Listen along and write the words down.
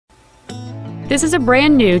This is a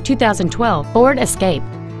brand new 2012 Ford Escape.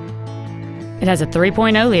 It has a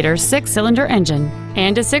 3.0-liter six-cylinder engine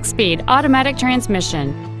and a 6-speed automatic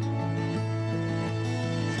transmission.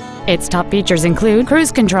 Its top features include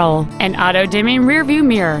cruise control, an auto-dimming rearview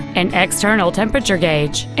mirror, an external temperature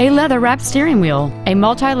gauge, a leather-wrapped steering wheel, a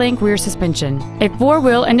multi-link rear suspension, a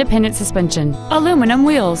 4-wheel independent suspension, aluminum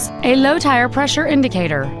wheels, a low tire pressure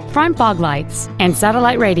indicator, front fog lights, and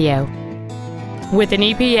satellite radio. With an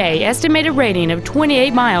EPA estimated rating of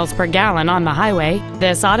 28 miles per gallon on the highway,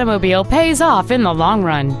 this automobile pays off in the long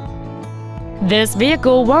run. This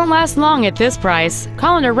vehicle won't last long at this price.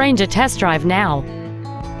 Call and arrange a test drive now.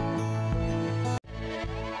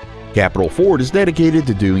 Capital Ford is dedicated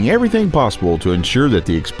to doing everything possible to ensure that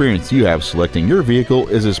the experience you have selecting your vehicle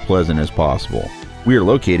is as pleasant as possible. We are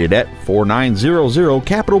located at 4900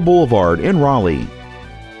 Capital Boulevard in Raleigh.